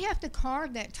we have to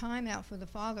carve that time out for the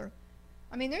Father.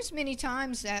 I mean, there's many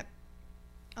times that,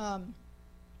 and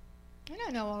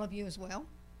I know all of you as well.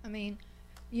 I mean,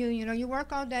 you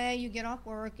work all day, you get off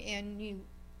work, and you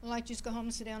just go home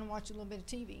and sit down and watch a little bit of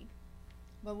TV.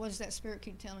 But what does that Spirit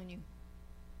keep telling you?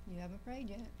 You haven't prayed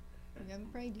yet. You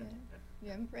haven't prayed yet. You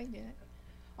haven't prayed yet.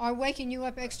 Or waking you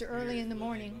up extra early in the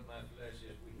morning.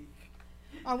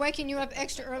 Or waking you up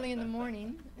extra early in the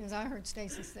morning, as I heard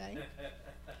Stacy say,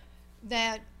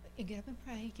 that you get up and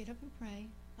pray, get up and pray.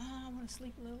 Oh, I want to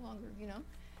sleep a little longer,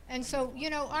 And so,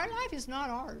 our life is not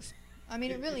ours. I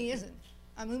mean, it really isn't.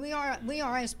 I mean, we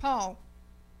are as Paul,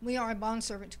 we are a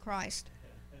bondservant to Christ.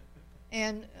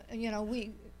 And,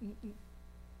 through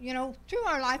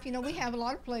our life, we have a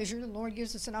lot of pleasure. The Lord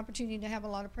gives us an opportunity to have a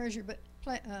lot of pleasure, but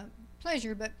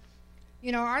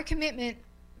our commitment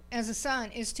as a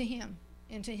son is to Him,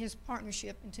 and to His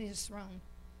partnership, and to His throne,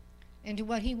 and to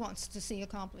what He wants to see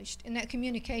accomplished, and that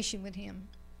communication with Him.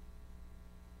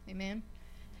 Amen.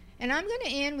 And I'm going to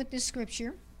end with this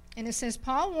scripture, and it says,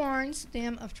 Paul warns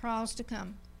them of trials to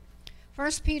come.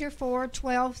 1 Peter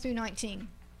 4:12 through 19.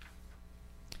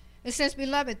 It says,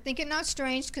 Beloved, think it not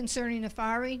strange concerning the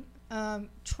fiery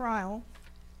trial,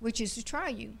 which is to try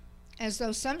you, as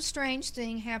though some strange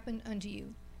thing happened unto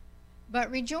you. But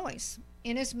rejoice,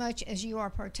 inasmuch as you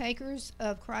are partakers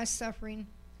of Christ's suffering,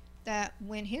 that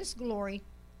when His glory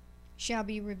shall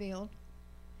be revealed,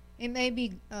 ye may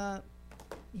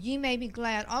be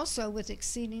glad also with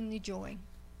exceedingly joy.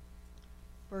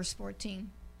 Verse 14.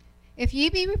 If ye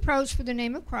be reproached for the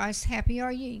name of Christ, happy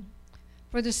are ye,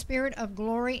 for the Spirit of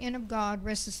glory and of God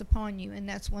resteth upon you. And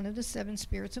that's one of the 7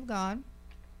 spirits of God.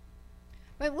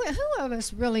 But who of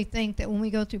us really think that when we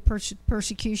go through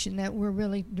persecution that we're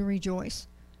really to rejoice?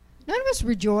 None of us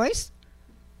rejoice.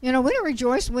 We don't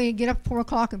rejoice when we get up at 4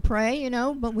 o'clock and pray,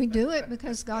 but we do it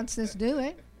because God says do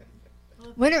it.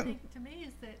 Well, the thing to me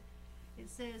is that it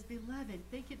says, Beloved,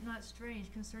 think it not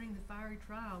strange concerning the fiery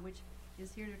trial, which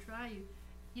is here to try you.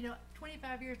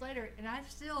 25 years later, and I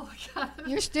still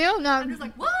You're still not. I'm just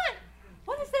like, what?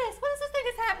 What is this? What is this thing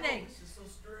that's happening? This is so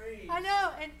strange. I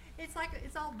know, and it's like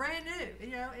it's all brand new,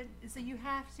 and so you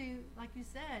have to, like you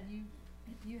said,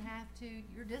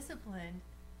 you're disciplined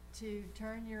to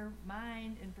turn your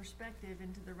mind and perspective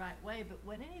into the right way. But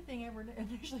when anything ever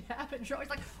initially happens, you're always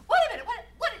like, wait a minute,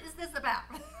 what is this about?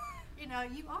 You're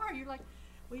like,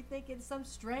 we think it's some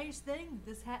strange thing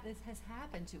this has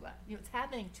happened to us. It's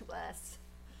happening to us.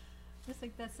 I just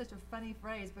think that's such a funny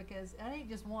phrase because it ain't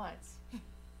just once.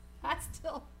 I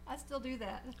still do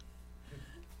that.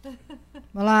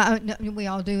 Well, we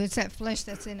all do. It's that flesh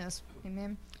that's in us.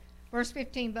 Amen. Verse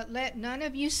 15, but let none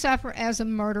of you suffer as a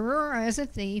murderer, or as a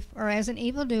thief, or as an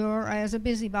evildoer, or as a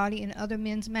busybody in other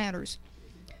men's matters.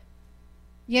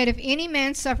 Yet if any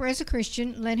man suffer as a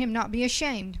Christian, let him not be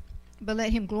ashamed, but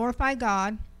let him glorify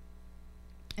God.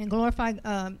 And glorify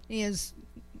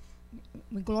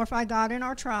we glorify God in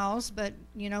our trials, but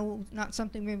not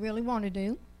something we really want to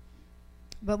do.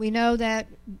 But we know that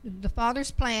the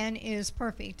Father's plan is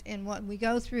perfect, and what we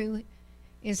go through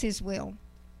is His will.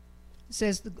 It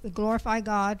says glorify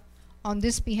God on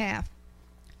this behalf.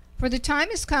 For the time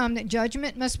is come that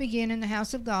judgment must begin in the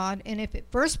house of God, and if it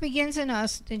first begins in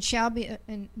us,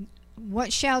 then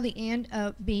what shall the end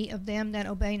be of them that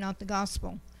obey not the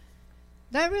gospel?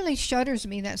 That really shudders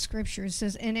me, that scripture. It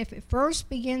says, and if it first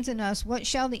begins in us, what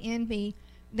shall the end be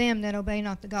them that obey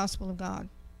not the gospel of God?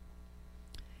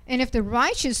 And if the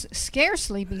righteous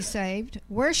scarcely be saved,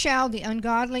 where shall the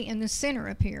ungodly and the sinner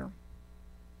appear?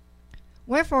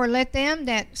 Wherefore let them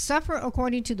that suffer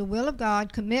according to the will of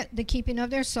God commit the keeping of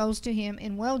their souls to him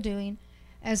in well-doing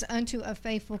as unto a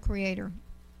faithful Creator.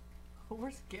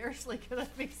 We're scarcely going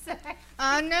to be saved.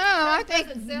 I know. I think,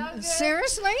 Doesn't sound good.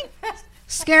 seriously?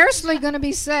 Scarcely going to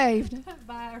be saved.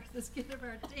 By the skin of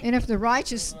our teeth. And if the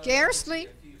righteous scarcely... A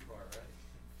few part,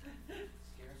 right?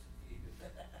 Scarce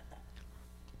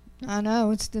a few. I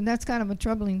know, that's kind of a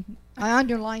troubling... I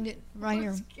underlined it right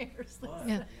We're here. scarcely But,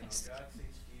 Yeah. God sees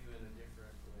few in a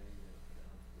different way than we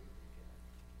can.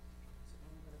 Is it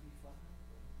only gonna be 5?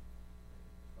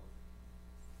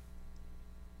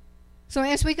 So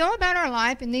as we go about our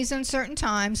life in these uncertain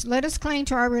times, let us cling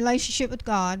to our relationship with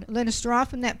God. Let us draw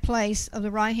from that place of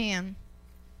the right hand,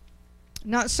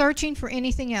 not searching for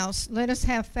anything else. Let us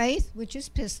have faith, which is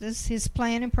pistis, his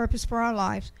plan and purpose for our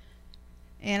lives.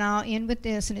 And I'll end with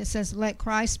this, and it says, let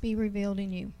Christ be revealed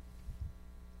in you.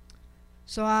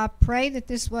 So I pray that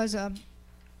this was a...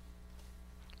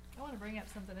 I want to bring up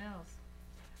something else.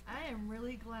 I am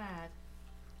really glad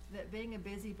that being a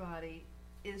busybody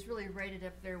is really rated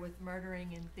up there with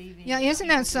murdering and thieving. Yeah, and isn't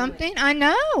that evil something? doing. I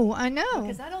know.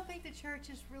 Because I don't think the church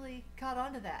has really caught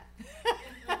on to that.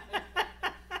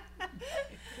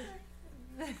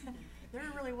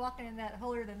 They're really walking in that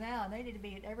holier than thou, and they need to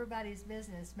be at everybody's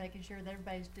business, making sure that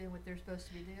everybody's doing what they're supposed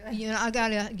to be doing. You know, I got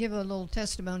to give a little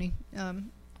testimony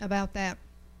about that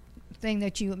thing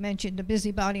that you mentioned, the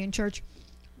busybody in church.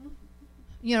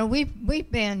 You know,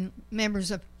 we've been members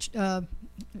of a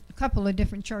couple of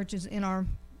different churches in our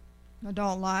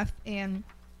adult life, and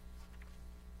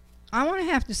I want to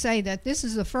have to say that this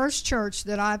is the first church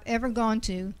that I've ever gone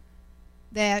to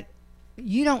that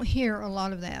you don't hear a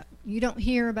lot of that. You don't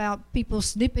hear about people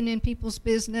snooping in people's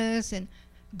business and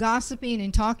gossiping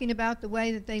and talking about the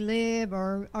way that they live,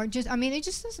 or just, I mean, it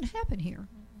just doesn't happen here.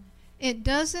 It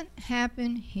doesn't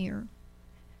happen here.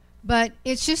 But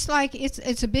it's just like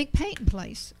it's a big painting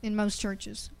place in most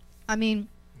churches. I mean,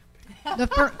 it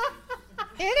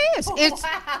is. Wow.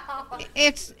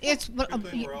 It's Good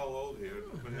thing we're all old here.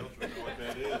 Nobody else would know what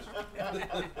that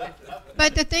is.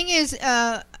 But the thing is,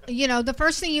 you know, the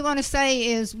first thing you want to say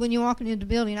is when you walk into the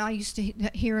building, I used to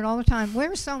hear it all the time,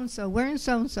 where's so-and-so, where's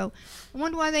so-and-so? I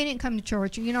wonder why they didn't come to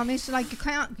church. You know, I mean, it's like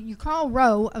you call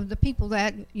row of the people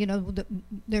that, you know,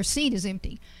 their seat is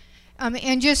empty. And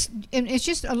it's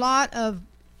just a lot of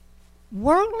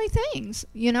worldly things,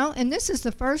 you know, and this is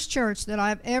the first church that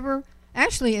I've ever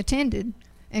actually attended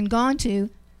and gone to.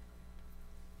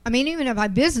 I mean, even if I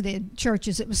visited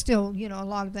churches, it was still, you know, a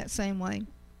lot of that same way.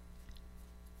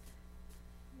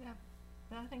 Yeah,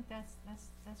 but I think that's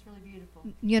really beautiful.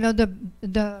 You know,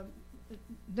 the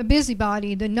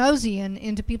busybody, the nosing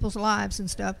into people's lives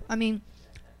and stuff. I mean,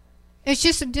 it's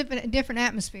just a different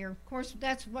atmosphere. Of course,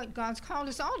 that's what God's called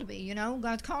us all to be, you know.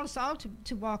 God's called us all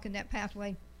to walk in that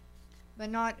pathway. But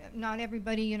not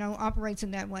everybody, you know, operates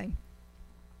in that way.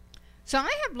 So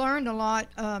I have learned a lot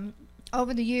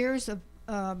over the years of,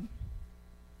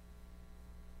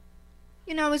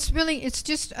 you know, it's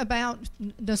just about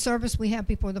the service we have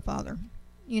before the Father.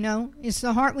 You know, it's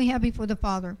the heart we have before the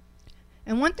Father.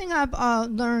 And one thing I've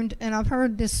learned, and I've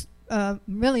heard this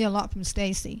really a lot from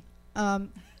Ceci.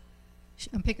 I'm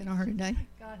picking on her today.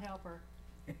 God help her.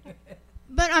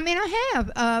 But I mean, I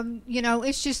have. You know,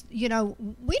 it's just, you know,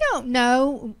 we don't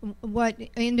know what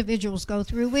individuals go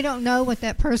through. We don't know what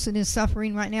that person is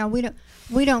suffering right now. We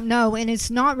don't know, and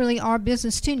it's not really our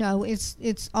business to know.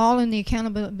 It's all in the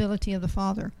accountability of the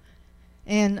Father.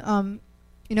 And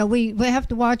you know, we have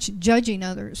to watch judging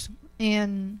others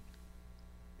and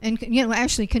you know,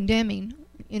 actually condemning,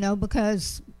 you know,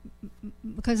 because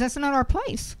that's not our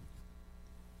place.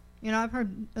 You know, I've heard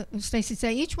Ceci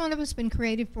say, each one of us has been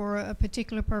created for a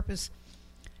particular purpose.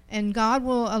 And God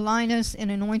will align us and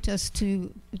anoint us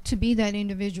to be that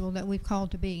individual that we've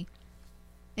called to be.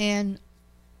 And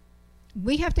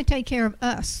we have to take care of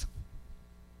us.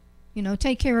 You know,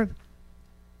 take care of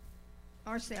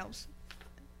ourselves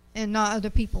and not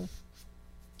other people.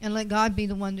 And let God be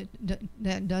the one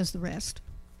that does the rest.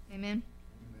 Amen?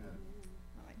 Amen.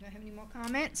 All right, do I have any more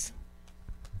comments?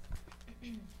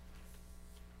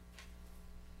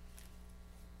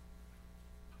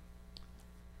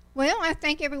 Well, I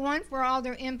thank everyone for all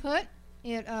their input.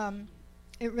 It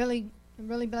really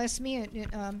blessed me.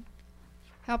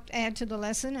 helped add to the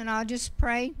lesson. And I'll just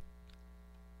pray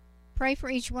for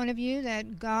each one of you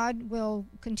that God will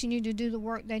continue to do the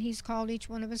work that He's called each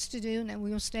one of us to do, and that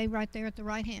we will stay right there at the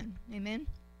right hand. Amen.